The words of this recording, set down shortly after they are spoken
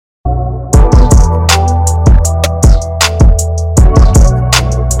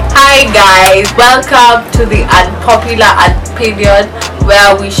guys, welcome to the Unpopular Opinion,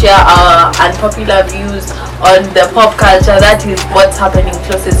 where we share our unpopular views on the pop culture, that is what's happening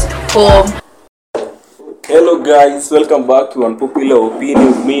closest to home. Hello guys, welcome back to Unpopular Opinion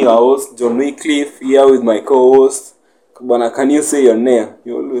with me, our host John Wycliffe, here with my co-host. Bana, can you say your name?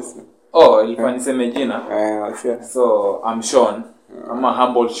 You always say. Oh, ilikuwa niseme jina. Sure. So, I'm Sean. I'm a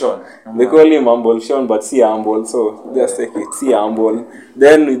humble Sean. They call him Humble Sean, but see humble, so just take it, see humble.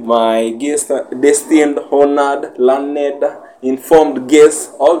 Then with my guest, destined, honored, learned, informed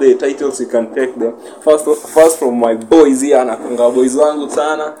guest, all the titles you can take them. First from my boys here, nakunga boys wangu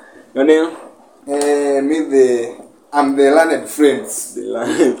sana. Your name? I'm the learned friends. The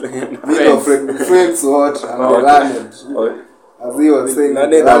learned Friends what? I'm the learned. As he was saying,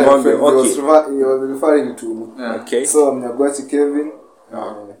 learned among them. Okay. He was referring to me. Okay. So I'm Wajackoya Kevin.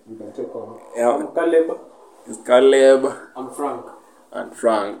 You can take on. I'm Caleb. It's Caleb. I'm Frank. And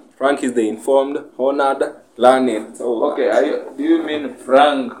Frank. Frank is the informed, honored, learned. So, Okay, do you mean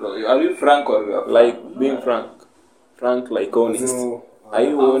Frank? Are you Frank or like being Frank? Frank like honest. So, Are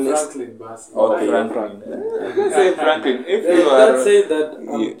you honest? Franklin Bass. Okay, Franklin. Frank. You can say Franklin. If you Let's are... say that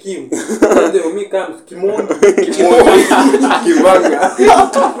I'm Kim. Then the me comes Kimon. Kibanga.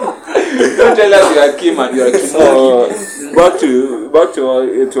 Don't tell us you are Kim and you are Kim. So back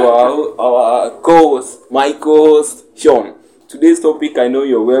to our co-host, my co-host Sean. Today's topic, I know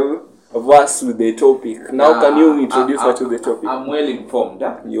you're well versed with the topic. Now, can you introduce us to the topic? I'm well informed.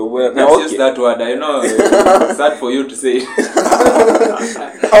 Huh? You're well. Let's use Okay. that word. I know it's hard for you to say it.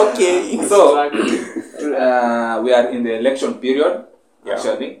 Okay. So, we are in the election period. Yeah.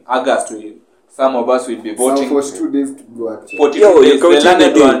 Actually, August. Some of us will be voting. So for 2 days to go actually. 42 Yo, days. you're The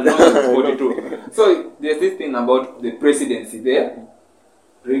landed counting one the no, 42. So there's this thing about the presidency there.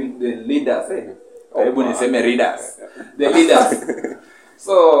 The leaders, karibu niseme readers. The leaders.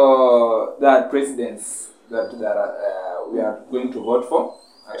 So that presidents that we are going to vote for.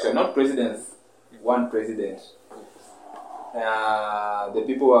 Actually, not presidents. One president. The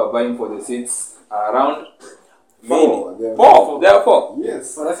people who are vying for the seats are around. Four. There are four.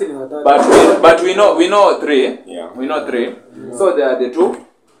 Yes. But we know three. Yeah. We know three. So there are the two.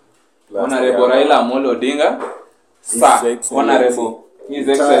 Honorable Raila Amolo Odinga, Sir, Honorable His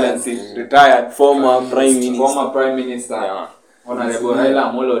Excellency, retired Former Prime Minister. former Prime Minister, Yeah. Honorable Raila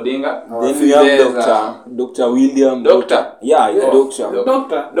Amolo Odinga. Then we have There's, Dr. William. Doctor. Yeah, it's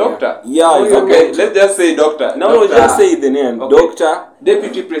Doctor. Doctor. Yeah, it's Okay, let's just say Doctor. No, Doctor. just say the name. Okay. Doctor.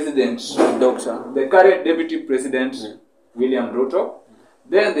 Deputy President. Doctor. The current Deputy President, William Ruto.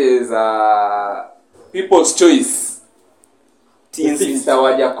 Then there's People's Choice, Teens Mr.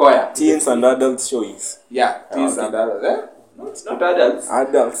 Wajackoya. and adults choice. Yeah, teens Okay. and adults. No, it's not adults.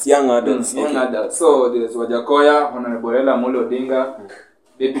 Adults, young adults. Young Okay. adults. So there's Wajackoya, Honorable Raila Amolo Odinga,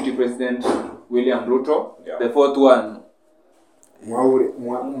 Deputy President William Ruto. Yeah. The fourth one, Mwaure.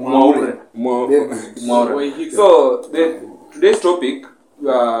 Mwaure. So today's topic, we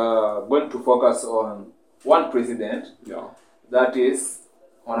are going to focus on one president, Yeah. that is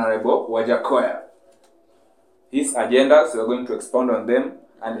Honorable Wajackoya. His agendas, we are going to expound on them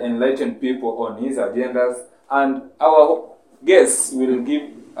and enlighten people on his agendas, and our guests will give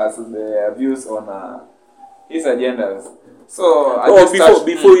us their views on his agendas. So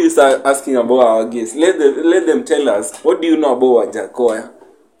Before you start asking about our guests, let them tell us, what do you know about Wajackoya?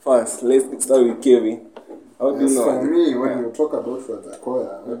 First, let's start with Kevin. How do you As know? for me, when you talk about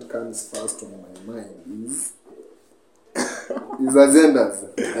Wajackoya, what comes first on my mind is his agendas.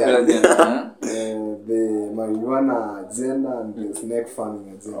 The marijuana agenda and the snake farming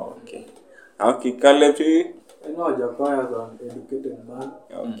agenda. Okay, Caleb. I know Wajackoya is an educated man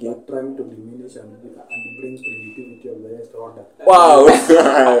Okay. trying to diminish and bring primitivity of the rest order. Wow.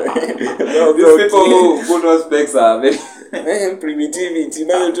 these people who know specs are very Primitivity.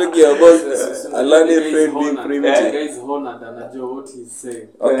 Now you're talking about a learned friend being The primitive. guy is honored and I know what he's saying.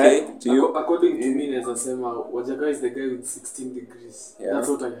 Okay, to you. According to me, as I say, Wajackoya is the guy with 16 degrees. Yeah. That's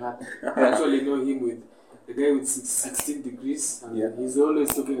what I heard. I actually know him with the guy with 16 degrees, and Yeah. he's always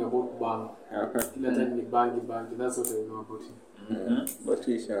talking about bang. Uh-huh. Kila time ni bangi. That's what I know about him. But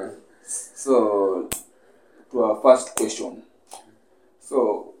we shall. So, to our first question.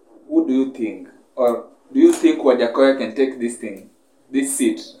 So, who do you think, or do you think Wajackoya can take this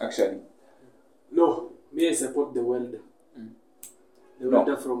seat, actually? No, me I support the welder. The No.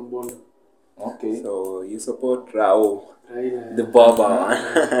 welder from Bondo. Okay. So you support Rao, Raila. the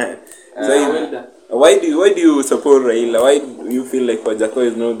Baba. Welder. Why do you support Raila? Why do you feel like Wajackoya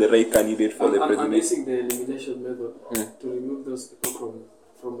is not the right candidate for the I'm presidency? using the elimination method to remove those people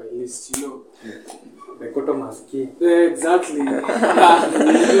from my list, you know. The cotton has key. Exactly.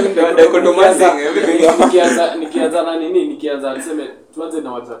 Nikianza niseme tuanze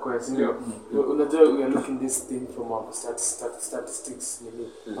na Wajackoya, si ndio? Unajua we are looking this thing from our statistics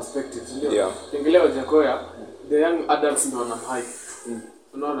perspective, si ndio? Ukiangalia Wajackoya, the young adults ndio wanamhype.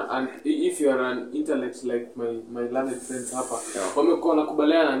 Unaona, and if you are an intellect like my learned friends hapa, wamekuwa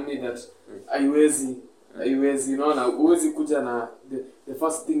nakubaliana na nini that haiwezi, unaona, huwezi kuja na the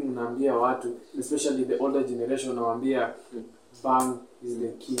first thing unaambia watu, especially the older generation, unawaambia bang is the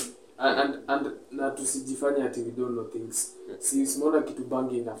key, and na tusijifanye ati we don't know things. Si usiona kitu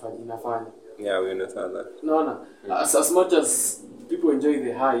bangi inafanya. Yeah, we understand that. Unaona, as much as people enjoy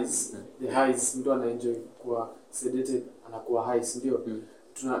the highs, mtu ana enjoy kuwa sedated, anakuwa highs, ndio.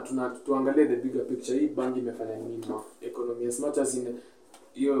 Tuangalie the bigger picture. Hii bangi imefanya nini na economy? As much as in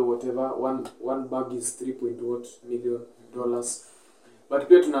hiyo whatever one bag is 3.what million dollars, but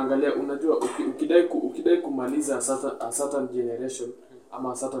pia tunaangalia, unajua, ukidai kumaliza a certain generation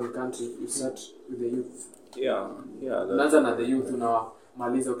ama a certain country, you start with the youth. Yeah, Unaanza na the youth,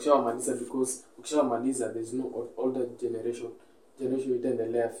 unawamaliza. Ukishawamaliza, because ukishawamaliza there's no older generation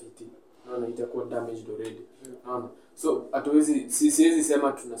itaendelea fiti, unaona, itakuwa damaged already, unaona. So siwezi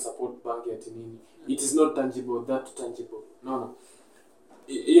sema tuna support bangi ati nini. It is not tangible, that tangible, unaona.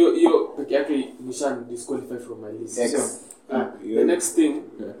 Hiyo peke yake nishan disqualify from my list. Yes. The next thing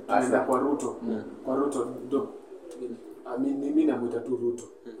anaenda kwa Ruto. Kwa Ruto ndo mimi namuita tu Ruto.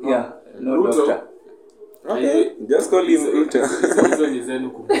 Yeah, no Ruto. doctor. Okay, just call him Ruto. Hizo ni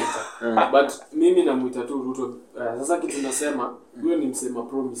zenu kumuita. But mimi namuita tu Ruto. Sasa kitu nasema, huyo ni msema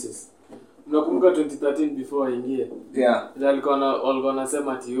promises. Unakumbuka 2013 before aingie? Yeah. Walikuwa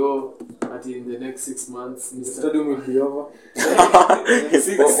wanasema ati in the next 6 months The stadium will be over.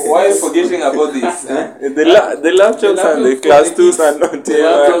 Why are you forgetting about this? The laptops and the class 2s are not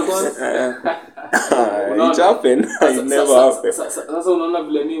here. It happened. It never happened. Sasa unaona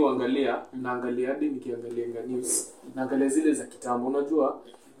vile mimi naangalia hadi nikiangalia news, naangalia zile za kitambo. Unajua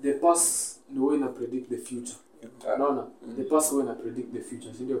the past ndio ina predict the future. Unaona, the past will predict the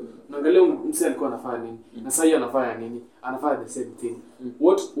future, si ndio? Unaangalia msee alikuwa anafanya nini na sasa anafanya nini? Anafanya the same thing.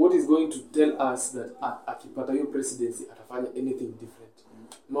 What is going to tell us that akipata hiyo presidency atafanya anything different?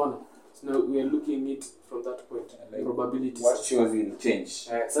 Unaona? So now we are looking it from that point, like probabilities. What shows will change?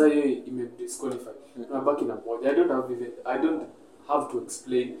 Sasa hiyo ime disqualify. Tunabaki na moja. I don't have to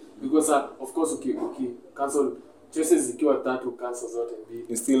explain, because of course cancel choices zikiwa 3, cancel zote mbili.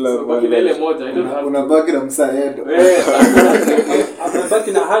 You still have one ile moja. I don't have. Unabaki na msaedo.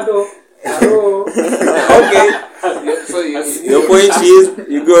 Unabaki na hado. Okay. So your point is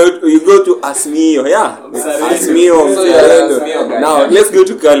you go to Asmio. Yeah. Asmio. So you are Asmio guy. Now let's go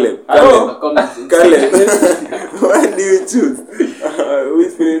to Caleb. Caleb. What do you choose?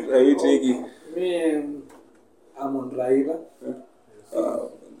 Which spirit are you taking? Me, I'm on Raila.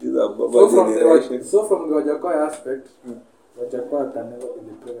 These are Baba generation. So from the Wajackoya aspect, Wajackoya can never be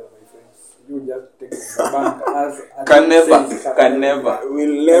the player, my friends. You just take the bank as can never.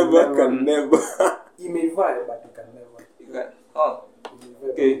 Will never, can never. He may vie, but he can never. Oh,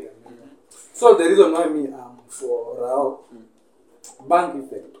 okay. So the reason why me am for Rao, bank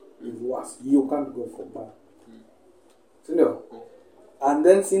effect is worse. You can't go for bank. So no. And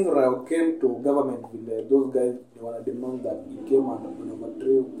then since Rao came to government with those guys, they want to demand that he came and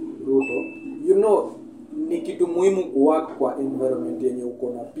overthrew Ruto. You know, ni kitu muhimu kuwork kwa environment yenye uko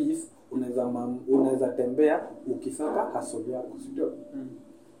na peace, unaweza tembea ukisaka hustle yako, sio?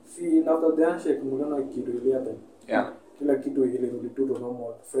 See, after the handshake mliona kitu ile happen. Yeah. Kila kitu ile tu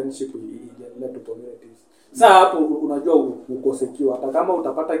normal, friendship ile to communities. Sasa hapo unajua uko secure, hata kama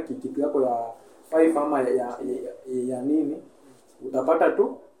utapata kitu yako ya 5 ama ya nini, utapata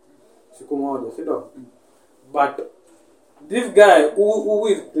tu siku moja, sio? But this guy who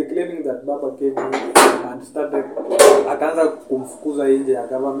is claiming that Baba came and started akaanza kumfukuza nje ya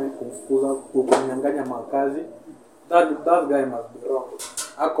government, kumfukuza, kunyang'anya makazi, that guy must be wrong.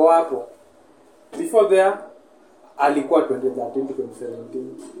 Ako hapo before there alikuwa 2013 2017,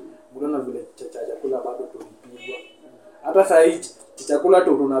 mbona vile chakula bado tulipigwa. Hata sasa hii chakula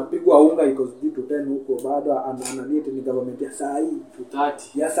tu tunapigwa unga iko to 10 huko, bado ananiete ni government ya saa hii to 30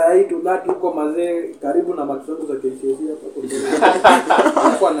 ya saa hii to 30 huko mazee karibu na maksongo za KCC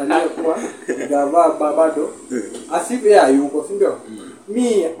hapo analia kwa gava bado asivya yuko, si ndio?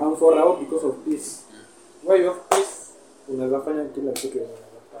 Me I'm for Rao because of this. Why you have peace, unaweza fanya kila kitu unataka.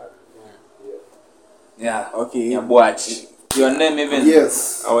 Yeah. Okay. Nyabwachi. Your name even.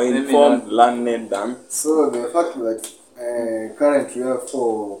 Yes. Our informed learned Dan. So the fact that currently we have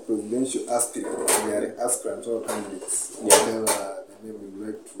 4 presidential aspirants or candidates, whatever the maybe would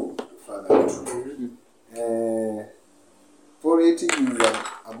like to further to. Politics is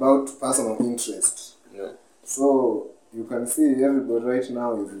about personal interest. Yeah. So you can see everybody right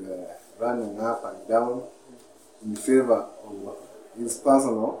now is running up and down in favor of his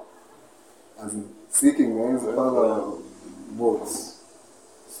personal, as in seeking his personal votes.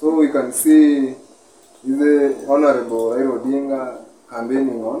 So we can see the Honorable Raila Odinga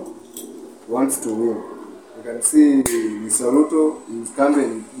campaigning on wants to win. You can see Mr. Ruto is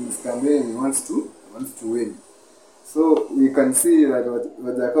campaigning wants to win. So we can see that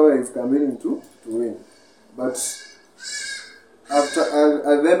Wajackoya is campaigning to win. But after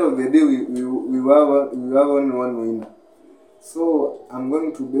at the end of the day, we have only one winner. So I'm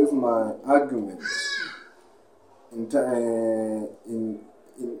going to base my argument in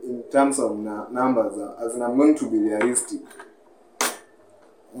terms of numbers, as in I'm going to be realistic.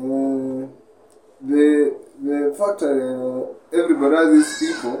 The fact that everybody has these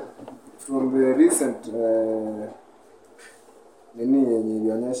people from the recent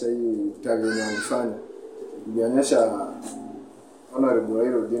ilionyesha hii tagi inayofanya ilionyesha Honorable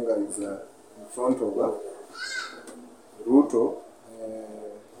Raila Odinga is in front of Ruto,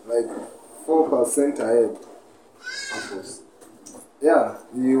 like 4% ahead. Yeah,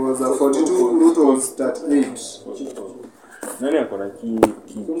 he was 42, Ruto was 38. Nani akona ki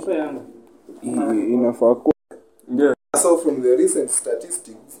Kumpe yangu. inafaa kwa. Yeah. So from the recent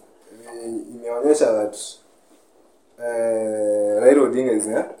statistics, imeonyesha that Raila Odinga is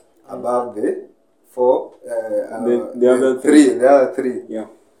above the four, the other the other three. Yeah.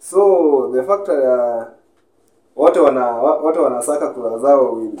 So the fact that watu wanasaka kura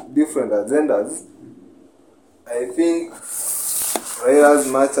zao with different agendas, I think Raila as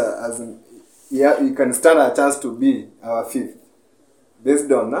much as he can stand a chance to be our fifth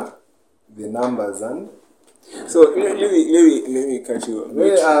based on the numbers. And so let me catch you.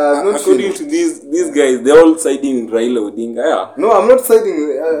 According finished. to these guys, they're all siding with Raila Odinga. Yeah. No, I'm not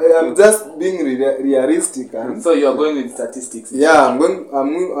siding. I'm just being realistic. And So you are going with statistics. yeah, I'm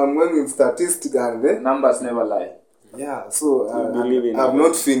going with statistics and Numbers never lie. yeah. So believe in I've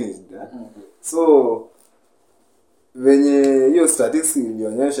not finished. So venye hiyo statistics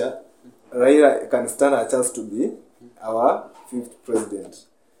ilionyesha Raila can stand a chance to be our fifth president.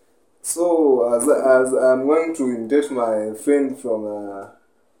 So as I'm going to imitate my friend from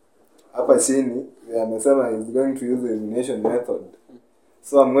hapa chini, amesema he's going to use the elimination method.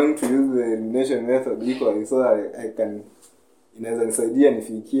 So I'm going to use the elimination method equally so that I can inaweza nisaidia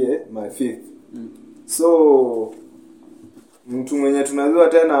nifikie my fifth. So mtu mwenye tunajua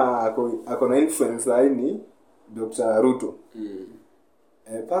tena ako na influence haini Dr. Ruto.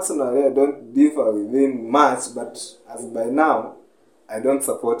 Personally, I don't differ with him much, but as by now, I don't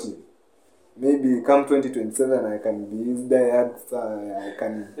support him. Maybe come 2027, I can be his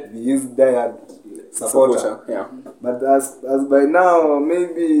diehard supporter. Yeah. But as by now,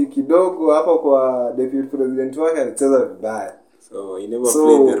 maybe kidogo hapo kwa deputy president wake alicheza vibaya. So he never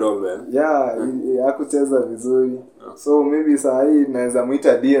played the role well. Yeah, hakucheza vizuri. So maybe saa hii naweza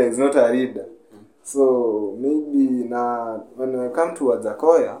muita dealer, is not a leader. So maybe when I come to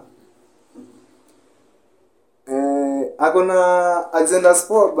Wajackoya, akona agenda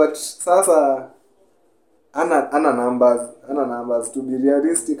sport, but sasa ana numbers to be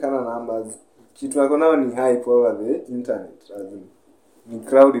realistic, ana numbers. Kitu akona ni hype over the internet, ni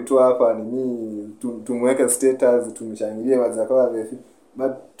crowd tu hapa ni tumweke status tumshangilie Wajackoya vipi,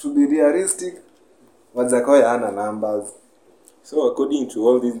 but to be realistic, Wajackoya ana numbers. So according to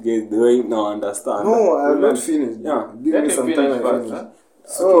all these guys, do I now understand? No, I have not finished. Yeah. Give me some time. I finish. Huh?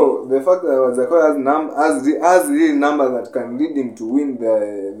 So the fact that Wajackoya has real numbers that can lead him to win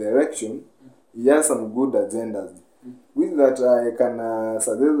the election, he has some good agendas. With that, I can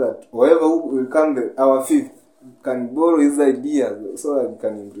suggest that whoever will come our fifth can borrow his ideas so that he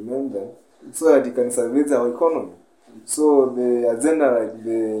can implement them, so that he can salvage our economy. So the agenda, like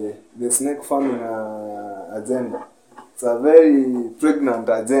the snake farming agenda, it's a very pregnant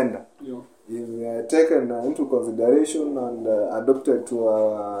agenda. Yeah. If taken into consideration and adopted to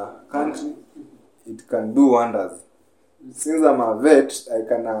our country, it can do wonders. Since I'm a vet, I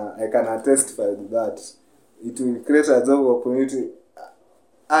can testify to that. It will create a job opportunity.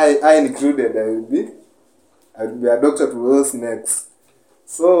 I included. I will be a doctor to those snakes.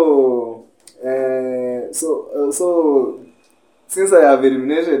 So since I have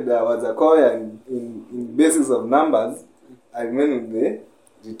eliminated Wajackoya in basis of numbers, I remain with the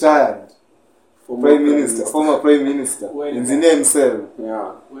retired former prime minister, engineer himself.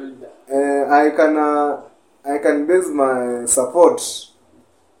 Yeah. I can base my support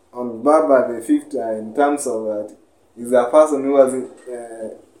on Baba the fifth in terms of that is a person who has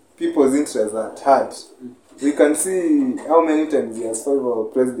people's interests at heart. We can see how many times he has fought for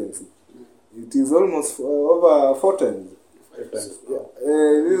presidency. It is almost over 4 times. 5 times.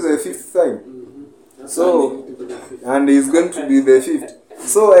 This is the 5th time. So, and he's going to be the 5th.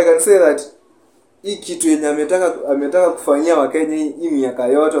 So I can say that hii kitu yenye ametaka kufanyia Wakenya hii miaka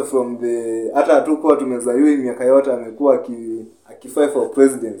yote from the hata hatukuwa tumezaliwa hii miaka yote amekuwa akifight for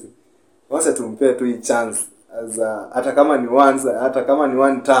presidency. Wacha tumpe tu hii chance as hata kama ni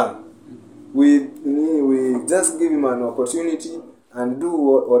one term. We just give him an opportunity and do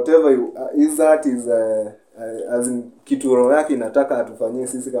whatever is as in kitu roho yake inataka atufanyie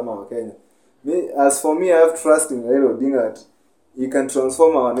sisi kama Wakenya. As for me, I have trust in Raila Odinga that he can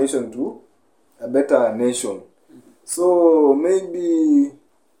transform our nation to a better nation. So maybe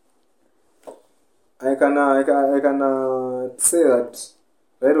I can say that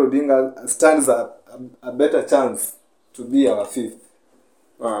Raila Odinga stands a better chance to be our 5th.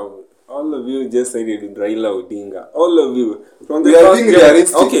 Wow. All of you just sided with Raila Odinga. All of you. From the We are first being guy.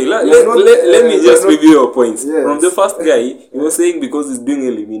 realistic. Okay, let me just review your points. Yes. From the first guy, he was saying because he's doing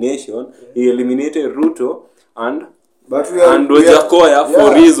elimination, he eliminated Ruto and Wajackoya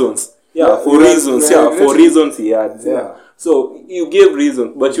for reasons. For reasons he had. Yeah. So you gave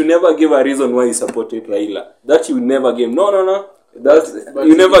reasons, but you never gave a reason why you supported Raila. That you never gave. No. But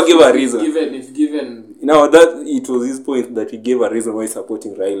you never gave a reason. If given. Now that it was his point that he gave a reason why he's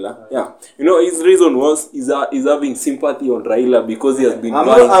supporting Raila. Yeah. You know, his reason was he's having sympathy on Raila because he has been I'm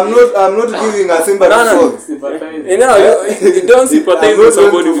not giving a sympathy vote. You don't sympathize with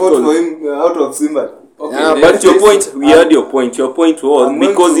somebody vote for him out of sympathy. Okay, yeah, but your point, we had your point. Your point was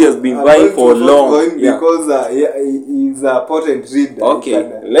because he has been buying for long. Because he's a potent reader.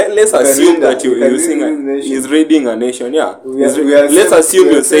 Okay, let's assume that you're saying he's reading a nation. Yeah, let's assume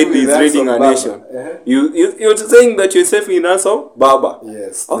you said he's reading a nation. You're saying that you're safe in answer, Baba.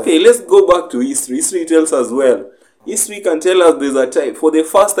 Yes. Okay, let's go back to history. History tells us well. History can tell us there's a time, for the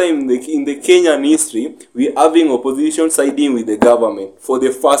first time in the Kenyan history, we're having opposition siding with the government for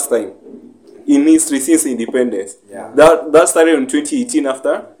the first time in history since independence. Yeah. That started in 2018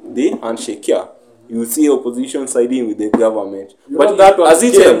 after the handshake. Yeah. You see opposition siding with the government. But that one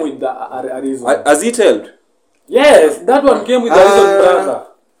came with the reason. Has it held? Yes, that one came with the reason, brother.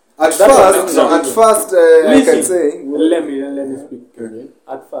 At first, I can say. Let me speak again.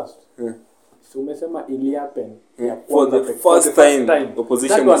 At first. So umesema ili happen. For the first time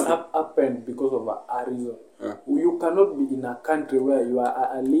opposition. That one happened because of a reason. You cannot be in a country where you are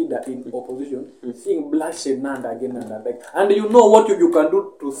a leader in opposition seeing bloodshed again and again. And you know what you can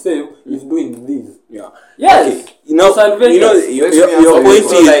do to save is doing this. Yeah. Yes. Okay. Your point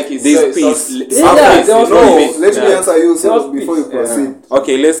is like this peace. Let me answer you before you proceed.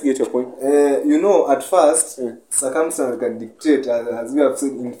 Okay, let's get your point. At first, circumstances can dictate, as we have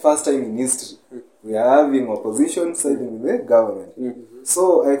said, in first time in history, we are having opposition siding with the government.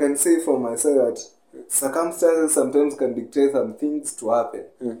 So I can say from my side that circumstances sometimes can dictate some things to happen.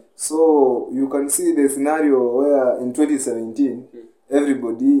 So you can see the scenario where in 2017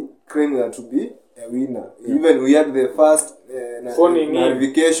 everybody claimed to be a winner. Even we had the first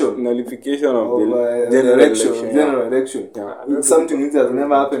nullification of the general election. It's something which has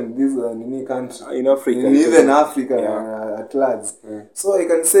never happened in this country, in Africa, even Africa at large. So I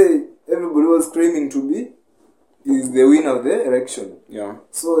can say everybody was claiming to be is the winner of the election. Yeah.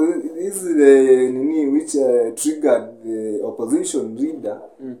 So this is the which triggered the opposition leader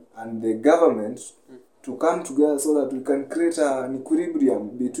and the government to come together so that we can create an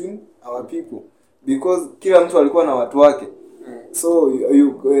equilibrium between our people, because kila mtu alikuwa na watu wake. So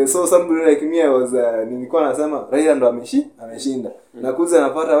somebody like me, I was nilikuwa nasema Raila ndo ameshinda. Na kuza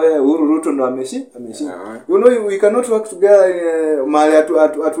napata wewe Uhuru Ruto ndo ameshinda. We cannot work together mahali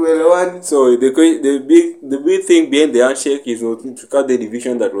atuelewani. So the big thing behind the handshake is to cut the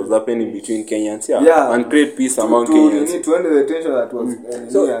division that was happening between Kenyans and create peace among Kenyans. We need to end the tension that was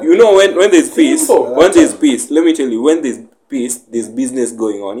when there's peace, let me tell you, when there's peace, there's business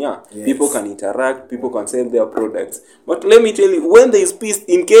going on. Yes. People can interact, people can sell their products. But let me tell you, when there is peace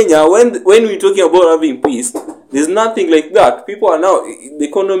in Kenya, when we're talking about having peace, there's nothing like that. People are now, the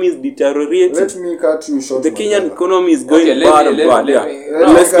economy is deteriorating. Let me cut you short. The Kenyan economy is going bad.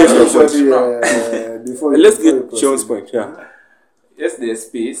 Let's get Sean's point. Yeah. Yes, there's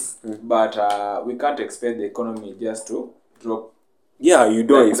peace, but we can't expect the economy just to drop. Yeah, you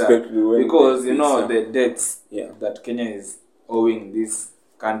don't like expect that. Because the debts that Kenya is owing these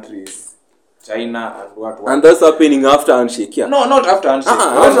countries, China and what. And that's happening after handshake. Yeah. No, not after handshake.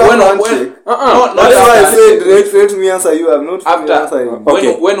 That's why I said let me answer you. I'm not after. answering.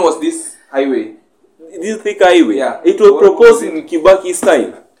 Okay. When was this highway? this thick highway. Yeah. It was What proposed was it? in Kibaki's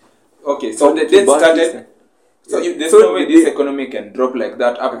time. Okay, so the date started. So there's no way this economy can drop like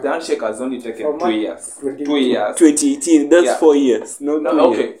that. The handshake has only taken 2 years. 2 years. 2018. That's Yeah. 4 years. No,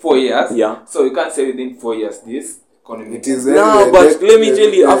 Okay, 4 years. Yeah. So you can't say within 4 years this economy. It is No, but let me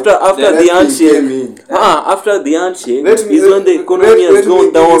tell you, after the handshake, after the handshake is when the economy has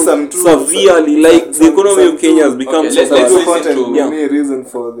gone down severely. Like the economy of Kenya has become Okay, so let's bad. listen to- Yeah. Any reason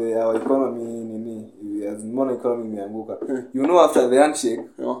for our economy as mono economy imeanguka. You know, after the handshake,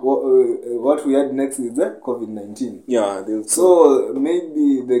 what we had next is the COVID-19. Yeah. So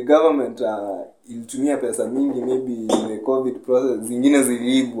maybe the government ilitumia pesa mingi, maybe the COVID process zingine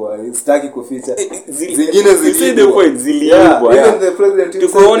ziliibwa, sitaki kuficha. Zingine ziliibwa. Ziliibwa. Even the president To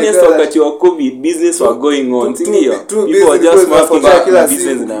be honest, wakati wa COVID, business were going on. People were just working at the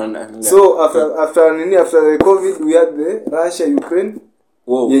business. So after the COVID, we had the Russia-Ukraine.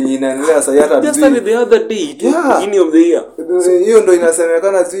 Wow. Yenye inaendelea sasa hata Just started the other day, beginning of the year. Hiyo ndo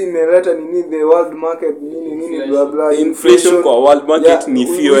inasemekana tu imeleta the world market nini blah blah Inflation kwa world market ni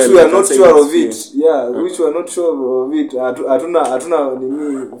fuel. Which we are not sure of it. Which we are not sure of it. Hatuna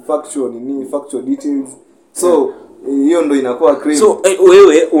factual details. So hiyo ndo inakuwa crazy. So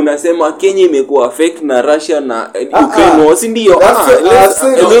wewe unasema Kenya imekuwa affect na Russia na Ukraine, si ndio?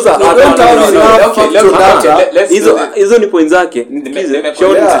 Hizo ni point zake. Nisikize.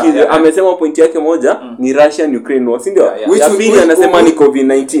 Amesema point yake moja ni Russia and Ukraine, si ndio? Ya pili anasema ni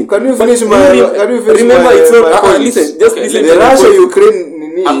COVID-19. Can you finish my remember it's not listen, just listen. The Russia Ukraine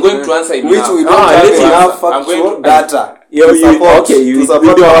I'm going to answer it which now. we don't have enough factual data. To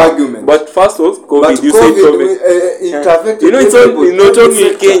support our argument. But first was COVID. You said COVID. It affected. You know, it's not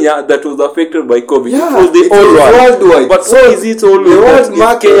only Kenya that was affected by COVID. Yeah, it was the whole worldwide. But so is it only the that world it's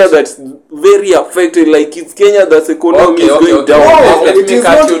market. Kenya that's very affected? Like it's Kenya that's economy is going down. No, Let it me is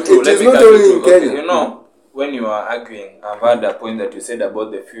cut not- you through. it Let is me not cut you only through. in Okay, Kenya. you know, when you are arguing, I've heard a point that you said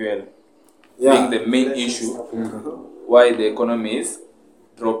about the fuel being the main issue why the economy is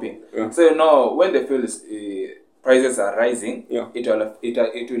dropping. So you know, when the fuel prices are rising,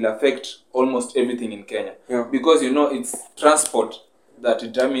 it will affect almost everything in Kenya because you know it's transport that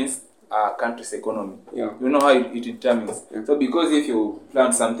determines our country's economy. You know how it determines. So because if you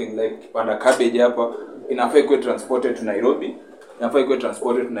plant something like panda cabbage hapa, inafaa ikuwe transported to Nairobi, inafaa ikuwe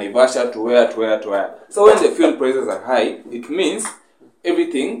transported to Naivasha, to where. So when the fuel prices are high, it means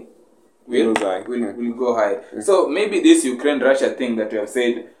everything will go high. So maybe this Ukraine-Russia thing that you have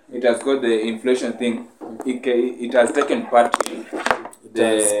said, it has got the inflation thing, it has taken part in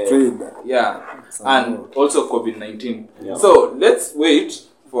the trade. And also COVID-19. So let's wait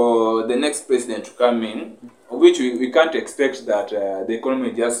for the next president to come in, which we can't expect that the economy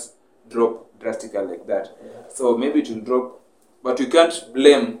will just drop drastically like that. So maybe it will drop, but we can't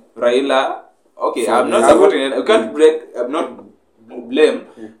blame Raila. Okay, I'm not supporting it. We can't blame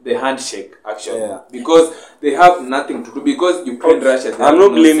the handshake actually because they have nothing to do because Ukraine Russia. I'm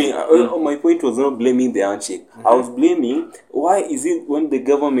not blaming. My point was not blaming the handshake. I was blaming why is it when the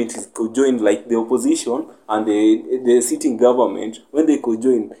government is co-joined, like the opposition and the sitting government, when they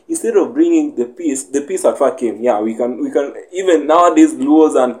co-join, instead of bringing the peace at first came. Yeah, we can even nowadays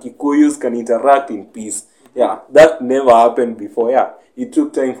Luos and Kikuyus can interact in peace. Yeah, that never happened before. Yeah, it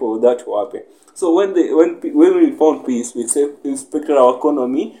took time for that to happen. So when we found peace, we expected our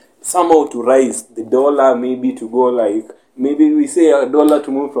economy somehow to rise. The dollar maybe to go maybe we say a dollar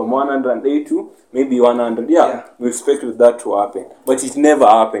to move from 108 to maybe 100. We expected that to happen, but it never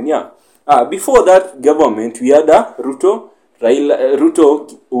happened. Before that government, we had a Ruto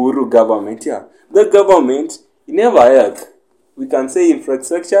Uhuru government. The government never helped. We can say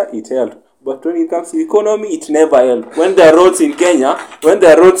infrastructure it helped. But when it comes to economy, it never helped. When there are roads in Kenya,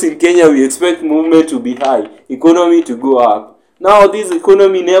 we expect movement to be high, economy to go up. Now this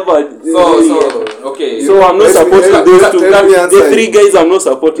economy never. So I'm not supporting those two. The three guys, I'm not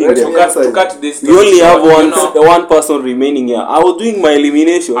supporting them. To cut this. We only have one person remaining here. I was doing my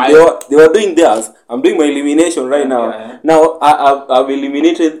elimination. They were doing theirs. I'm doing my elimination right now. Now I've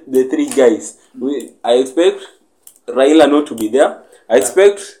eliminated the three guys. I expect Raila not to be there. I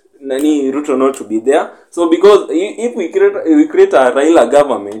expect Ruto not to be there. So because if we create a Raila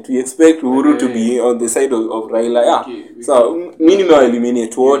government, we expect Uhuru to be on the side of Raila. So minimum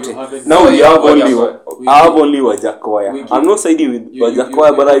eliminate what. Now we have only Wajackoya. I'm not siding with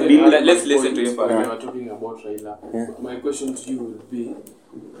Wajackoya, but I believe. Let's listen to him first. We are talking about Raila. My question to you will be,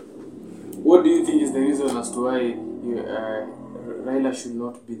 what do you think is the reason as to why Raila should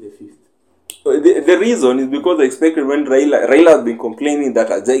not be the fifth? The reason is because I expected when Raila has been complaining that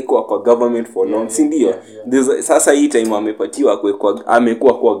hajaikuwa kwa government for long, si ndio? Sasa hii time amepatiwa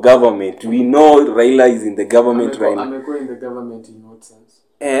amekuwa kwa government. We know Raila is in the government right now. Amekuwa in the government in what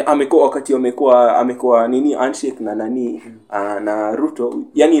sense? Amekuwa wakati amekuwa nini handshake na nani na Ruto,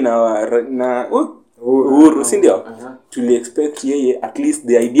 yani na Uhuru, si ndio? Tuli expect yeye at least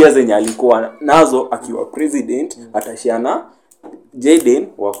the ideas zenye alikuwa nazo akiwa president atashiana Jaden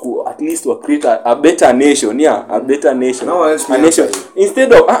at least wa create a better nation, a better nation. No, a nation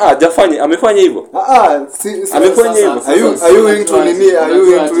instead of amefanya hivyo. Amefanya hivyo. Are you willing to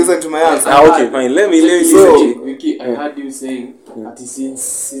listen to my answer? Okay, fine. Let me Wiki, I heard you saying that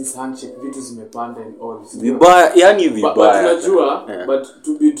since handshake vitu zimepanda and all. Vibaya, yani vibaya. But tunajua, but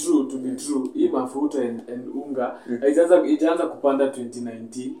to be true, hii mafuta and unga itaanza kupanda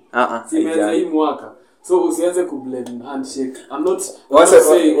 2019. Simeanza hii mwaka. So usianze kublame handshake. I'm not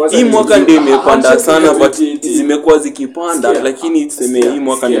saying hii mwaka ndio imepanda sana but zimekuwa zikipanda, lakini tuseme hii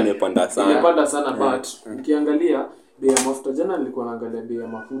mwaka ndio imepanda sana. Imepanda sana but ukiangalia bei ya mafuta, jana nilikuwa naangalia bei ya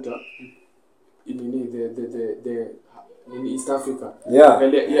mafuta in in East Africa. Ya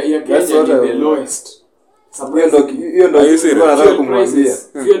Kenya ni the lowest. Hiyo ndio nataka kumwambia.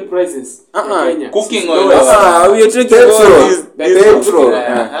 Fuel prices Kenya. Cooking oil. We are taking petrol.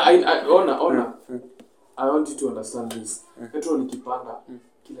 I want you to understand this. Petrol ikipanda,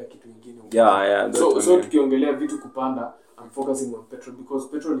 kila kitu kingine. Yeah. So tukiongelea vitu kupanda, I'm focusing on petrol because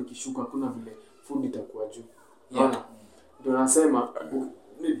petrol ikishuka kuna vile food itakuwa juu. Unaona? Ndio nasema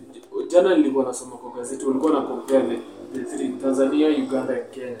jana nilikuwa nasoma kwa gazeti, walikuwa na compare the three, Tanzania, Uganda and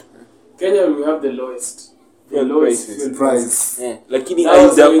Kenya. Kenya will have the lowest fuel price. Lakini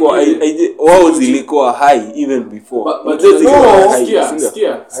wao zilikuwa high even before. But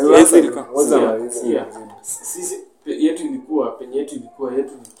sisi yetu ilikuwa ni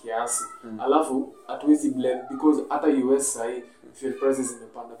kiasi. Alafu hatuwezi blame because hata US sahi fuel prices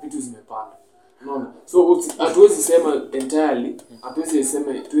zimepanda, vitu zimepanda. Unaona? So hatuwezi sema entirely,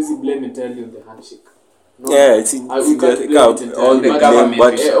 hatuwezi blame entirely on the handshake. No. Yeah, it's all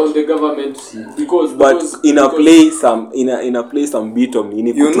the government, because in a place some bit of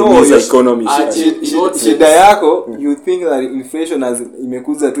economy. Shida yako, you think that inflation has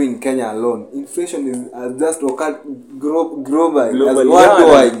imekuza tu in Kenya alone. Inflation has just occurred globally,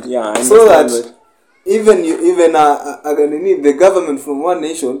 worldwide. So that even the government from one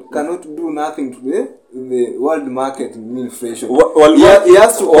nation cannot do nothing to the world market in inflation. He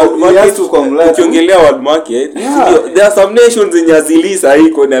has to comply. Ukiongelea world market, there are some nations in Yazilisa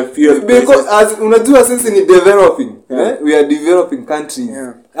iko na fuel because as unajua sisi ni developing, we are developing countries.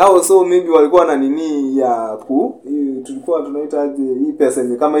 Also maybe walikuwa na nini ya tulikuwa tunaita hii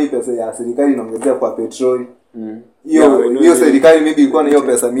pesa kama hii pesa ya serikali inaongezea kwa petroli. Hiyo serikali maybe ilikuwa na hiyo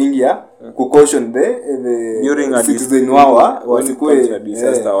pesa mingi ya kucaution the citizen wao wasikue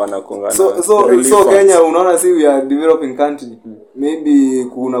disaster wanakongana. So Kenya unaona si we are developing country, maybe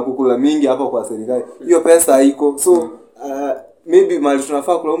kuna kukula mingi hapo kwa serikali, hiyo pesa haiko. So maybe mali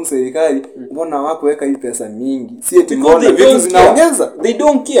tunafaa kulaumu serikali, mbona wakuweka hii pesa mingi? Si eti mbona vitu zinaongeza? They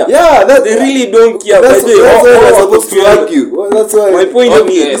don't care. Yeah, they really don't care. That's supposed to argue. That's why my point of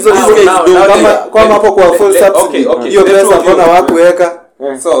view is kama hapo kwa full subsidy. Hiyo pesa mbona wakuweka?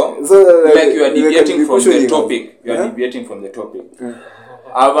 So like you are deviating from the topic. You are deviating from the topic.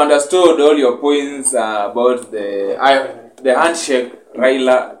 I've understood all your points about the handshake.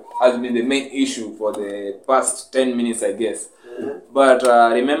 Raila has been the main issue for the past 10 minutes, I guess. But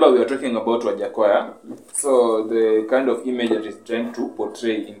remember, we are talking about Wajackoya. So the kind of image that he's trying to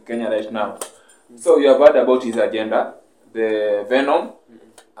portray in Kenya right now. So you have heard about his agenda, the venom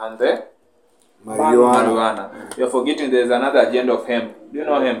and the marijuana. You're forgetting there's another agenda of hemp. Do you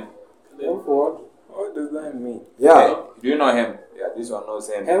know hemp? Hemp what? What does that mean? Yeah. Okay. Do you know hemp? Yeah, this one knows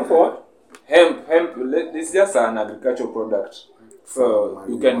hemp. Hemp what? Hemp. This is just an agricultural product. So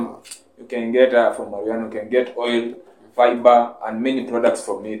you can get from marijuana, you can get oil, fiber, and many products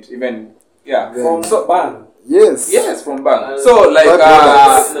from it. Even from bang. Yes, from bang. So like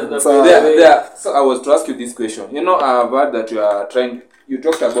so I was to ask you this question. You know, I've heard that you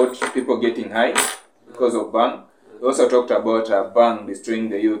talked about people getting high because of bang. You also talked about bang destroying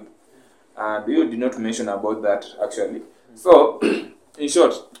the youth. And you did not mention about that actually. So in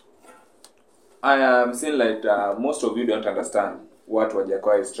short, I am saying like most of you don't understand what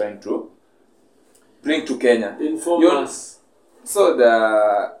Wajackoya is trying to bring to Kenya. Inform us. So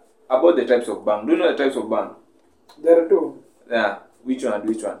about the types of bang. Do you know the types of bang? There are two. Yeah. Which one and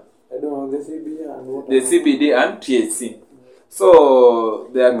which one? I don't know, the CBD and what? The CBD and THC. So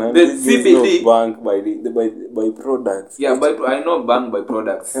the Man, the this is CBD. not banked by products. Yeah, but I know bank by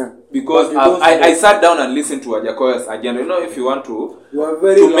products Yeah. because But you don't I sat down and listened to Wajackoya's agenda. You know, if you want to You are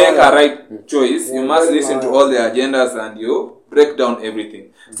very make loyal. a right choice, you Yeah, must very listen to loyal. all the agendas and you break down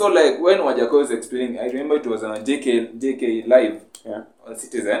everything. So like when Wajackoya was explaining, I remember it was on JK Live Yeah. on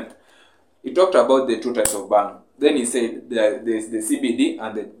Citizen. He talked about the two types of bank. Then he said there's the CBD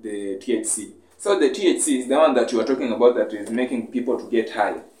and the THC. So the THC is the one that you are talking about that is making people to get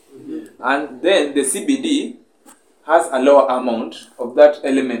high. And then the CBD has a lower amount of that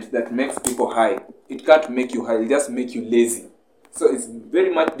element that makes people high. It can't make you high, it just make you lazy. So it's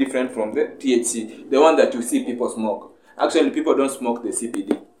very much different from the THC, the one that you see people smoke. Actually, people don't smoke the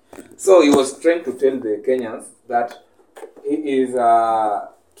CBD. So he was trying to tell the Kenyans that he is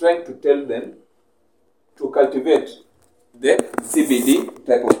trying to tell them to cultivate the CBD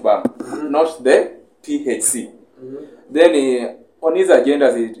type of bang, not the THC. Then on his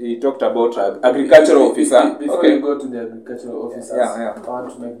agendas, he talked about agricultural officer. Before you go to the agricultural officers, Yeah. I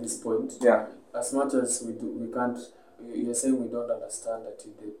want to make this point. Yeah. As much as we can't, you're saying we don't understand that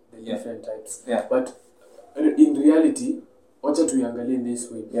the Yeah. different types. Yeah. But in reality, wacha tuiangalie in this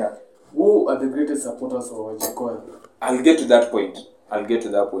way. Yeah. Who are the greatest supporters of Wajackoya? I'll get to that point.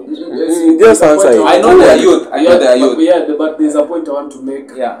 Just answer it. I know they are youth. But there's a point I want to make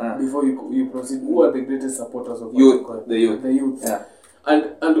Yeah. before you proceed. Who are the greatest supporters of Youth. Wajackoya? The youth. The youth. Yeah.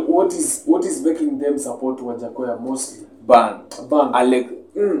 And what is making them support Wajackoya mostly? Ban. Ban.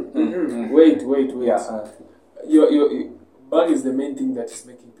 Wait. Yeah. Your ban is the main thing that is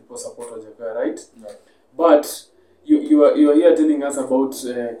making people support Wajackoya, right? Yeah. But you are here telling us about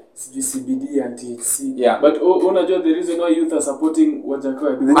CBD and THC. Yeah. But unajua the reason why youth are supporting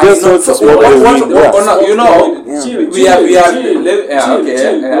Wajackoya. They just want to smoke the weed. Yeah. You know, Yeah. Chill.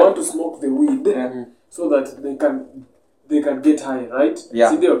 Yeah. They want to smoke the weed Yeah. so that they can get high, right? Yeah.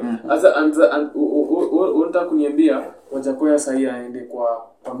 Si ndio? Asa and unataka kuniambia Wajackoya sahi aende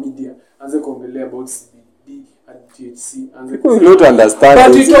kwa media anze kuongelea about CBD and THC anze People will not understand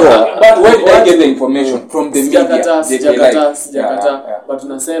But this. you talk, Yeah. but where did I get the information from the media? Sijakata. Yeah. But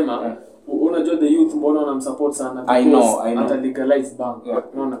tunasema unajua the youth mbona wanamsupport sana I know. ata legalize bank. Yeah.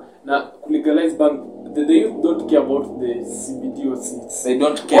 Unaona? Na legalize bank the youth don't care about the CBD or seeds. They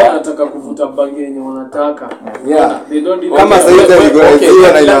don't care. Wanataka kuvuta bangi yenye wanataka. Yeah. They don't even Kama care. sasa hivi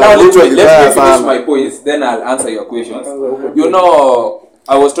legalize na Now inavutwa let me vibaya finish sana. my points, then I'll answer your questions. You know,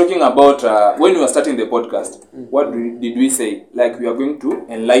 I was talking about when we were starting the podcast. What did we say? Like we are going to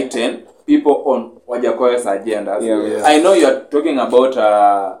enlighten people on Wajackoya's agendas. Yeah. I know you are talking about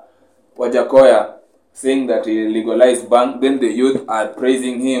Wajackoya saying that he legalized bank. Then the youth are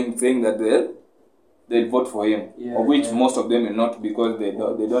praising him, saying that they'll vote for him, of which most of them will not because they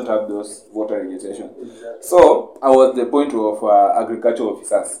don't have those voter registration. So I was the point of agricultural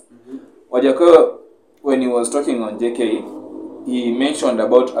officers. Wajackoya, when he was talking on JK, he mentioned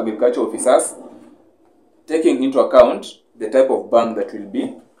about agricultural officers taking into account the type of bank that will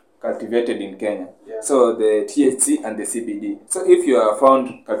be cultivated in Kenya. Yeah. So the THC and the CBD. So if you are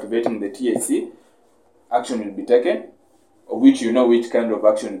found cultivating the THC, action will be taken, of which you know which kind of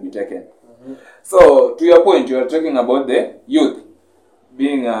action will be taken. So to your point, you are talking about the youth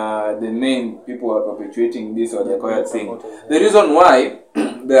being the main people who are perpetuating this or the quiet thing. The reason why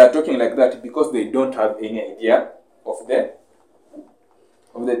they are talking like that because they don't have any idea of the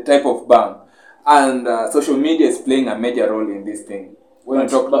type of ban, and social media is playing a major role in this thing. When you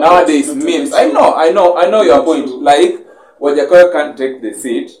talk nowadays memes, I know your point. Like Wajackoya can't take the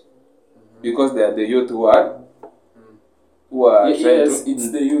seat because they are the youth who are yes,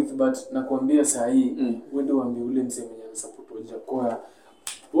 it's the youth, but nakwambia sahi wende waambie ule msee mwenye anasupport Wajackoya.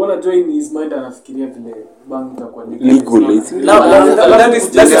 Bona join his mind anafikiria vile bank itakuwa Legal. That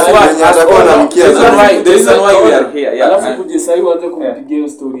is the reason why we are here. Alafu kuje sahi waanze kumpigia hiyo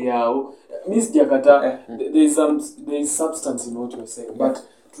story yao. Mimi sijakata there is substance in what you're saying, but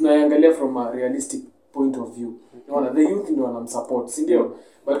tunaiangalia from a realistic point of view. Unaona the youth ndio wanamsupport, si ndio?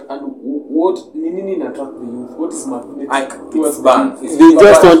 But and what nini na attract the youth? What is magnetic towards ban? They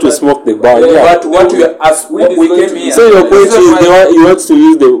just want to smoke the bang. Yeah. But what we came here. So your point is he wants to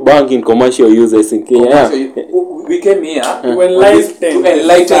use the bank in commercial uses in Kenya. Yeah. We came here to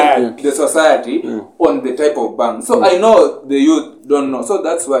enlighten the society on the type of bank. So I know the youth don't know. So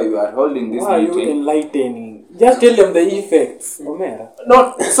that's why we are holding this Why are you meeting. enlightening? Just tell them the effects. Omera.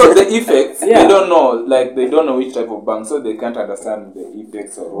 So the effects, they don't know. Like they don't know which type of bank, so they can't understand the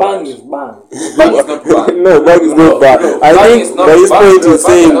effects of Bang is bang. Bank is not banned. No, bank is not bad. I bank think is not by his banned. point is Bank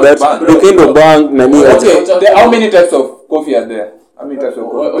saying is not that banned. the kind of bank nani. Okay, how many types of coffee are there? How many types of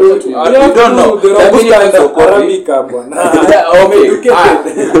coffee? You You don't know. There are many types of coffee. Okay.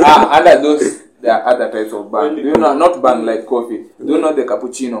 Under those, there are other types of bang. Do you know? Not bang like coffee. Do you know the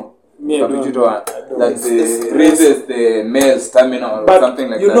cappuccino? Cappuccino that raises the male stamina or something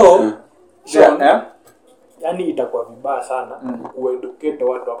like that. You know, Yeah. yani itakuwa vibaya sana kueducate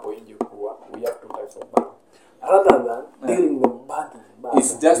watu hapo nje kuwa we have two types of bang rather than dealing with bang.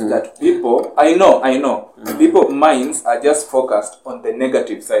 It's just that people, I know, people minds are just focused on the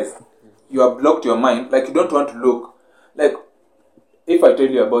negative side. You have blocked your mind, like you don't want to look. Like, if I tell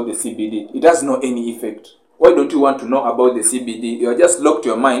you about the CBD, it has no any effect. Why don't you want to know about the CBD? You have just locked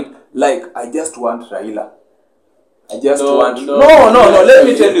your mind, like, I just want Raila. I just want... No, let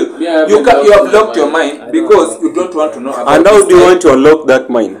me tell you. You have locked your mind because you don't want to know about And how do you want to unlock that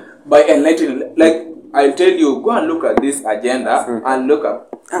mind? By enlightening, like, I'll tell you, go and look at this agenda and look up.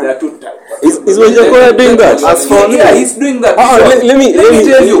 There are two types. Is Wajackoya doing that? As for me, yeah, he's doing that. Let me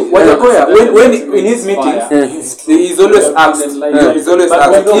tell you, Wajackoya, when in his meetings, he's always asked. He's always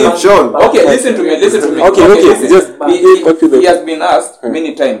asked. Okay, listen to me. Okay. He has been asked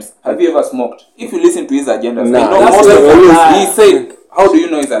many times. Have you ever smoked? If you listen to his agendas, he said. How do you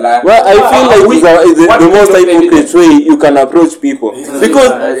know he's a liar? Well, I feel like it's the most hypocrite way you can approach people.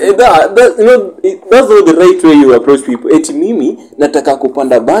 Because that's not the right way you approach people. Eti mimi nataka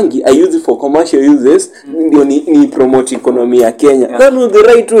kupanda bangi, I use it for commercial uses, ndio ni promote economy ya Kenya. That's not the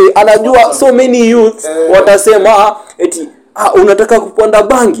right way. Anajua so many youths watasema eti unataka kupanda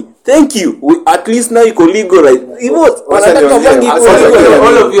bangi. Thank you. At least now you can legalize. All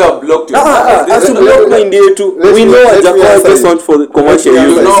of you have blocked your mind. As to block mind too. We know Wajackoya just want for the commercial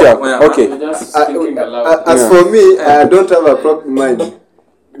use. Okay. As for me, I don't have a problem mind.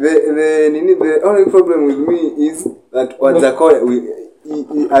 The only problem with me is that Wajackoya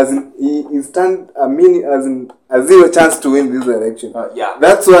he stand a zero chance to win this election.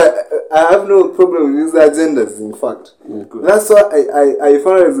 That's why I have no problem with his agendas. In fact, that's why I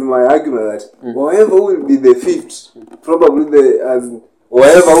finalize my argument that whoever will be the fifth, probably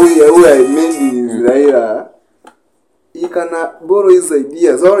whoever who maybe is Raila, he can borrow his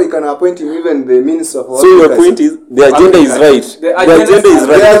ideas, or he can appoint him even the minister of. So your point is the agenda is right. The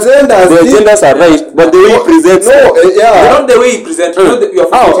agendas are right, but the way he presents. Not the way he presents. The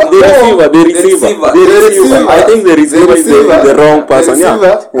receiver. I think the receiver is the wrong person.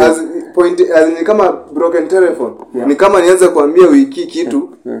 As ni kama broken telephone. Ni kama nianza kuambia wiki kitu.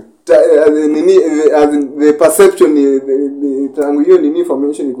 The perception tangu hiyo nini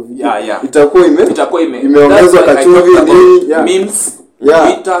information ikufikia itakuwa imeongezwa kachumvi memes.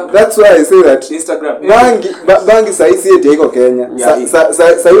 That's why I say that Instagram bangi saisi eti haiko Kenya.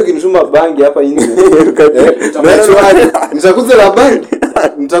 Sasa hiyo kinishuma bangi hapa nje. Nitakuza na bangi.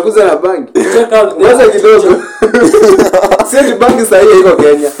 Sasa kidogo. Sisi bangi sasa haiko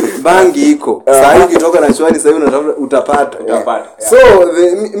Kenya. Bangi iko. Sasa hiyo kitoka na chwani sasa hiyo utapata. So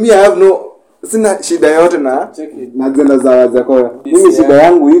me I have no sina shida yote na agenda za Wajackoya. Mimi shida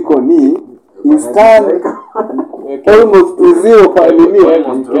yangu iko ni stand almost zero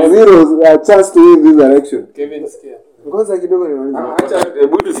chance to win this election. Kevin Skia. Ngoja kidogo nione. Acha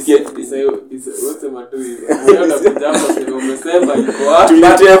hebu tusikie wote matu hivi. Unaona kujamba sio umesema iko wapi?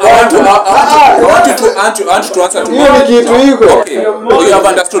 to answer to hiyo kitu iko.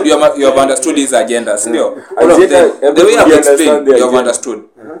 You have understood his agendas, ndio. The way I've explained, you have understood.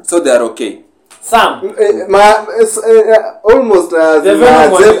 So they are okay. Sam almost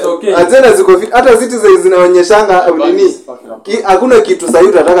agenda ziko hata citizens zinaonyeshanga nini hakuna kitu sasa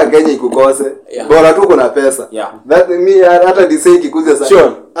utataka Kenya ikukose bora tu kuna pesa that me hata disei kikuja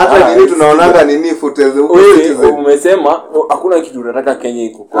sasa hata nini tunaonanga nini footage huko citizen umesema hakuna kitu unataka Kenya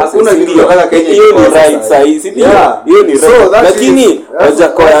ikukose hakuna kitu unataka Kenya hiyo ni right size hiyo ni right lakini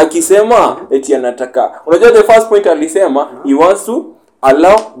Wajackoya akisema eti anataka unajua the first point alisema he wants to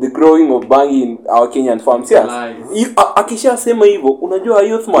allow the growing of bangi in our Kenyan farms. Akisha sema hivyo, unajua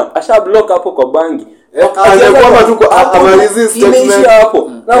youth man asha block hapo kwa bangi. Anakuwa tu amalizi statement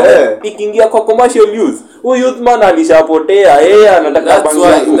hapo. Ikiingia kwa commercial use. Huyo youth man alishapotea. Yeye anataka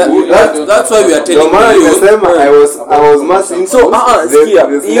bangi. That's why we are telling you. I was massing. So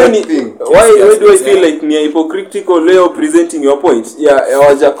hiyo ni why do I feel like ni hypocritical leo presenting your points?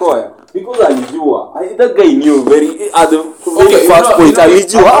 Wajackoya. Because alijua that guy knew very at the very first point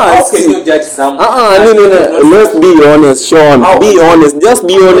alijua you judge some no let's be honest Sean be honest just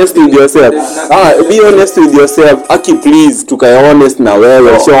be honest with yourself be honest with yourself aki please tukae honest na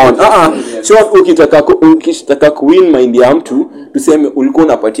wewe Sean Sean ukitaka kuwin mind ya mtu tuseme ulikuwa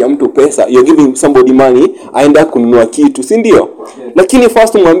unapatia mtu pesa you're giving somebody money aenda kununua kitu si ndio lakini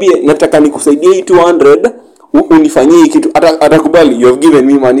first umwambie nataka nikusaidie 200 unifanyie kitu, atakubali, you have given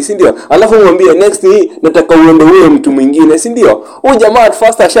me money, si ndio? Alafu mwambie next hii nataka uende huyo mtu mwingine, si ndio? Huyu jamaa at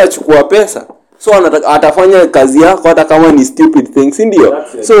first ashachukua pesa, so atafanya kazi yako hata kama ni stupid thing, si ndio?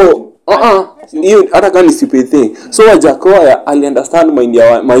 So hiyo hata kama ni stupid thing. So Wajackoya ali understand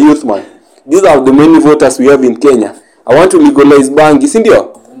my youth man. These are the many voters we have in Kenya. I want to legalize bangi, si ndio?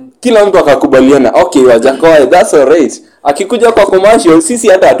 Kila mtu akakubaliana, okay Wajackoya, that's all right. Akikuja kwa commercial, sisi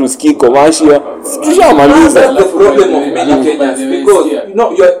hata hatusikii commercial. Tushamaliza. The problem of many Kenyans, because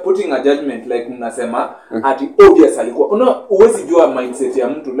you are putting a judgment like mnasema ati obvious alikuwa. Uwezi jua mindset ya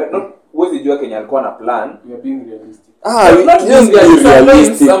mtu, like uwezi jua Kenya alikuwa na plan. You are being realistic.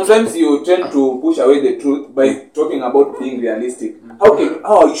 Sometimes you tend to push away the truth by talking about being realistic. How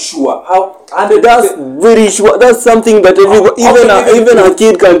are you sure? And that's very sure. That's something that even a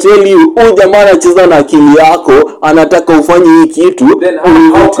kid can tell you. Oh, jamaa anacheza na akili yako, anataka ufanye hii kitu. Then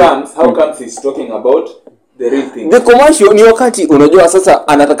how comes he's talking about the real thing? The commercial ni wakati unajua sasa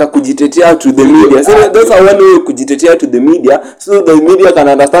anataka kujitetea to the media. So that's a one way kujitetea to the media, so the media can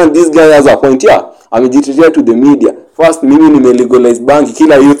understand this guy has a point here. Amejitetea to the media. First mimi nimelegalize bangi,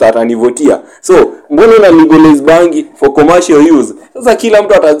 kila youth atanivotia. So mbona una legalize bangi for commercial use? Sasa kila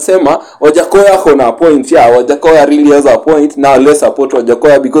mtu atasema Wajackoya kuna a point here. Wajackoya really has a point. Now let's support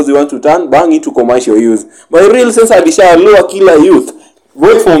Wajackoya because we want to turn bangi to commercial use. By real sense alishaloa kila youth.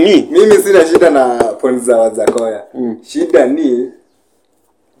 Vote for me. Mimi sina shida na points za Wajackoya. Shida ni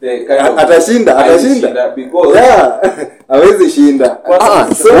atashinda because hawezi shinda.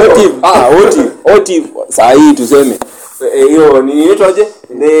 What if saa hii tuseme hiyo ni inaitwaje,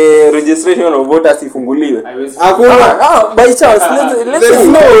 the registration of voters ifunguliwe? Hakuna by chance, there's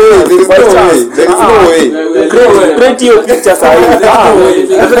no way. Create your picture saa hii.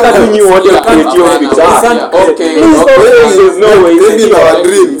 Nataka tu new order create your picture. Okay. There's no way. Maybe our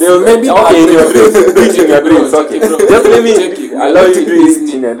dreams. Maybe okay in your dreams. Preaching your dreams. Okay. Just let me allow you to do this.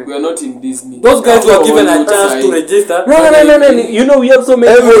 We are not in Disney. Those guys were given a chance to register. No. You know we have so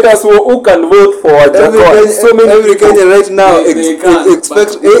many voters who can vote for Wajackoya. So many every Kenyan right now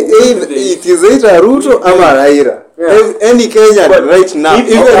expect it is either Ruto or Raila. Any Kenyan right now,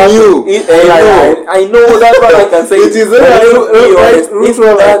 even you. I know that what I can say. It is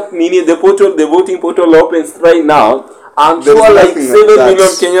Ruto. That meaning the voting portal opens right now. I'm there sure like 7 million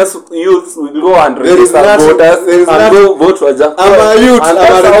Kenya's youths will go and register voters and go vote for Wajackoya.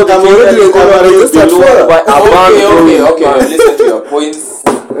 I'm already registered for. Okay. Listen to your points.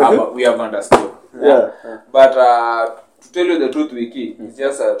 We have understood. Yeah. But to tell you the truth, Wiki, it's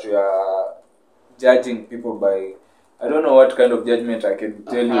just that you are judging people by, I don't know what kind of judgment I can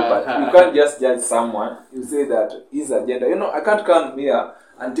tell you, but you can't just judge someone. You say that his agenda. I can't come here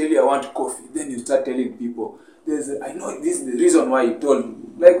and tell you I want coffee. Then you start telling people, I know this is the reason why you told me.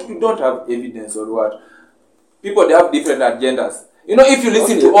 Like, you don't have evidence or what. People, they have different agendas. If you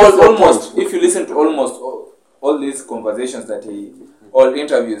listen to almost all these conversations that all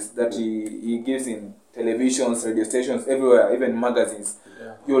interviews that he gives in televisions, radio stations, everywhere, even magazines,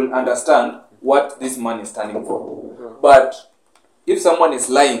 you'll understand what this man is standing for. But if someone is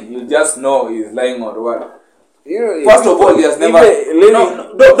lying, you'll just know he's lying or what. First of all, he has never.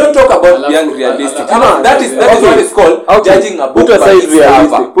 Don't talk about being realistic. That is what is called judging a book by its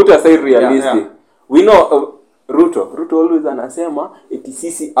cover. Put aside realistic. Yeah. We know Ruto always anasema eti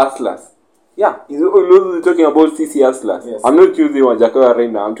sisi hustlers. Yeah, he's always talking about CC hustlers. Yes. I'm not choosing Wajackoya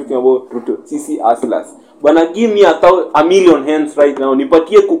right now. I'm talking about Ruto, CC hustlers. Bana, give me a million hands right now.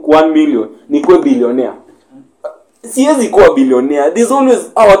 Nipatie kuku 1 million. Nikuwe billionaire. Siwezi kuwa billionaire. There's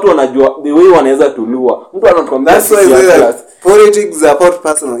always watu wanajua the way wanaweza tulua. Mtu anatuambia that's why politics is about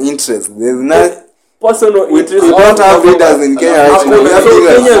personal interest. There's not personal interest. We don't have leaders in Kenya right now. You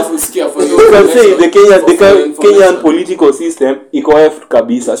can say the Kenyan political system iko F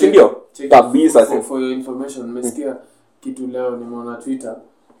kabisa, si ndio? Kabisa. For your information, nimesikia kitu leo nimeona Twitter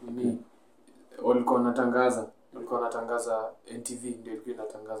walikuwa wanatangaza NTV ndio ilikuwa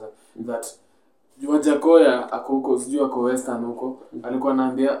inatangaza that Wajackoya ako huko, sijui ako Western huko, alikuwa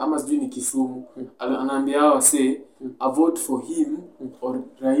anaambia ama sijui ni Kisumu, anaambia hao say a vote for him or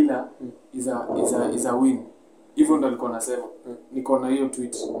Raila is a win. Hivyo ndo alikuwa anasema. Niko na hiyo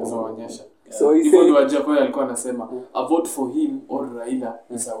tweet nazoonyesha. So hivyo ndo Wajackoya alikuwa anasema a vote for him or Raila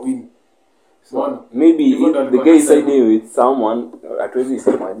is a win. So maybe the guy is siding with someone hatuwezi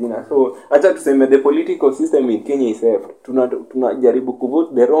sema jina. So acha tuseme the political system in Kenya is F. Tunajaribu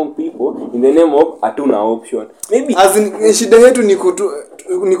kuvote the wrong people in the name of hatuna option. Maybe as in shida yetu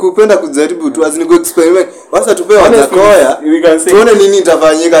ni kupenda kujaribu tu, as in go experiment. Basta tupe Wajackoya. Tuone nini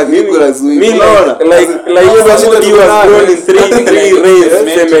itafanyika kiku lazima. Like you was born in 3 race.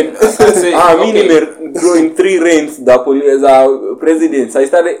 Mimi during 3 reigns za presidents I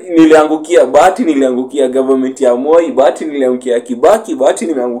started niliangukia government ya Moi, bahati niliangukia Kibaki, bahati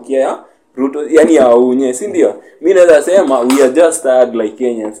nimeangukia ya Ruto, yani ya unye, si ndio? Mimi naweza sema we are just tired like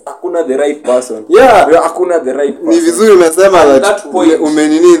Kenyans. Hakuna the right person. Yeah, hakuna the right person. Ni vizuri umesema that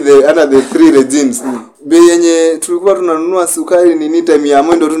umenini the 3 regimes. Bei yenye tulikuwa tunanunua sukari ni nita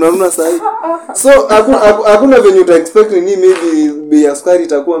 100 ndio tunanunua sasa hivi. So hakuna venye uta expect ni maybe bei ya sukari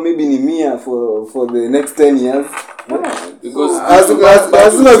itakuwa maybe ni 100 for the next 10 years. Because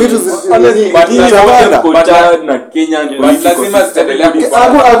lazima vitu na Kenyan lazima zitaendelea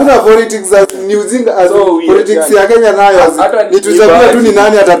hakuna politics za ni ujinga politics ya Kenya nayo ni tuchagua tu ni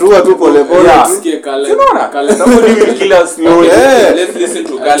nani atatua tu pole pole tusikie kale kila slow. Let's listen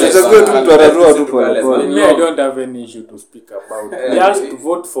to Kale. Tuchagua tu mtu atatua tu pole pole. I don't have any issue to speak about. Just to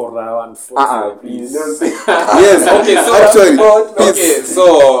vote for one for Please don't say. Yes, okay,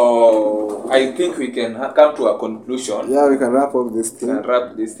 so I think we can come to a conclusion. Yeah, we can wrap up this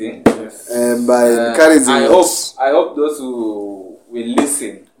thing. Yes. By encouraging I hope those who will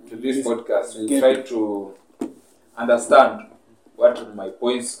listen to this podcast will try to understand what my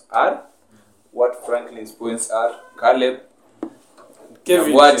points are, what Franklin's points are, Caleb,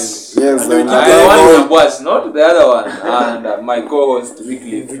 Kevin. what I want not the other one, and my co-host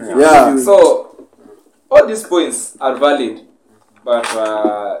Wycliffe. Yeah. So all these points are valid, but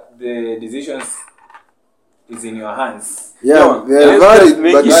the decisions is in your hands. Yeah, they are valid,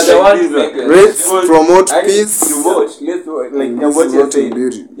 but you are the one to make it. let's promote peace. Let's vote like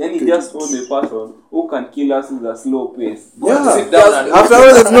yani just hold the person who can kill us with a slow pace. Yeah. Sit down and After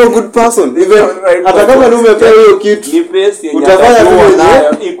all, there's no good person. Even hata kama umepewa hiyo kitu, ni pace yenye utafanya tu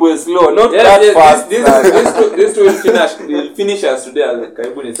nayo equal slow, not that fast. This will finish us today.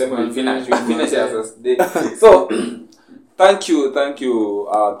 Karibu niseme will finish us today. So thank you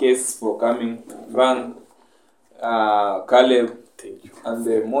our guests for coming, Frank, Caleb, thank you, and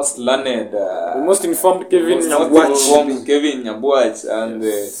the most learned, the most informed Kevin Nyabuach, and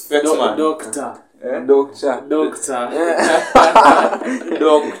the spokesman, doctor,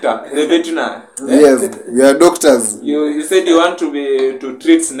 the veterinary. yes, we are doctors. You said you want to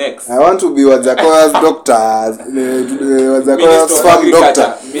treat snakes. I want to be Wajackoya's doctor, Wajackoya's farm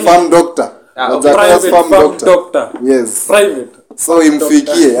doctor. Wajackoya's farm doctor. Yes. Private. So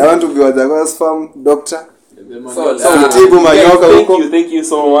imfikie. I want to be Wajackoya's farm doctor. So Thank you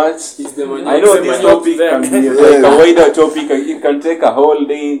so much. I know this topic can be like a wider topic. It can take a whole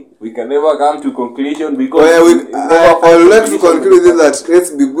day. We can never come to conclusion because I would like to conclude with that let's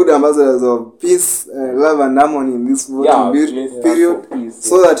be good ambassadors of peace, love and harmony in this period,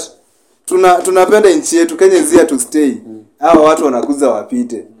 so that tunapenda nchi yetu Kenya is to stay. Hao watu wanakuza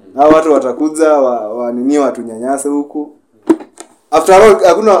wapite. Hao watu watakuza wanini watunyanyase huku. After all,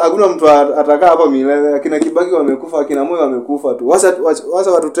 hakuna mtu atakaa hapa milele. Akina Kibaki wamekufa, akina Moi wamekufa tu. Wacha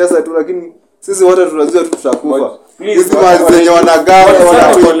watutesa tu, lakini sisi wote tunajua tu tutakufa. Hizi mali zenye wanagawa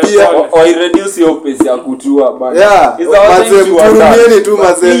wanatuibia. I reduce your pace ya kutua bana. Yeah. Mturumieni tu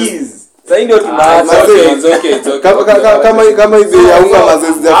mazee. Sasa ndio tunaacha. Okay. Kama hivi ya unga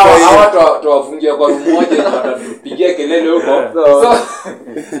mazee zitafai. Hawa tuwafungia kwa room moja na watatupigia kelele huko. So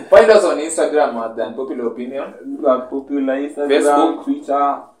find us on Instagram at the Unpopular Opinion, Instagram, Facebook,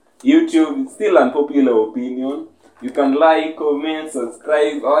 Twitter, YouTube, still Unpopular Opinion. You can like, comment,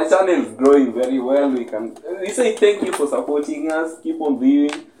 subscribe. Our channel is growing very well. We say thank you for supporting us. Keep on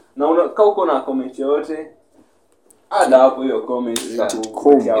viewing. Now kama uko na comment yote, add up your comments.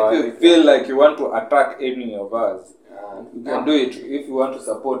 if you feel like you want to attack any of us, you can do it. If you want to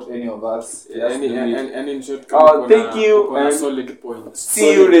support any of us, any short thank you and solid points.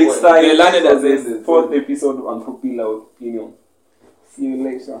 See you next time. We learned as the 4th episode of Unpopular Opinion. See you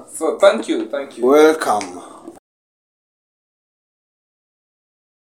later. So thank you. Welcome.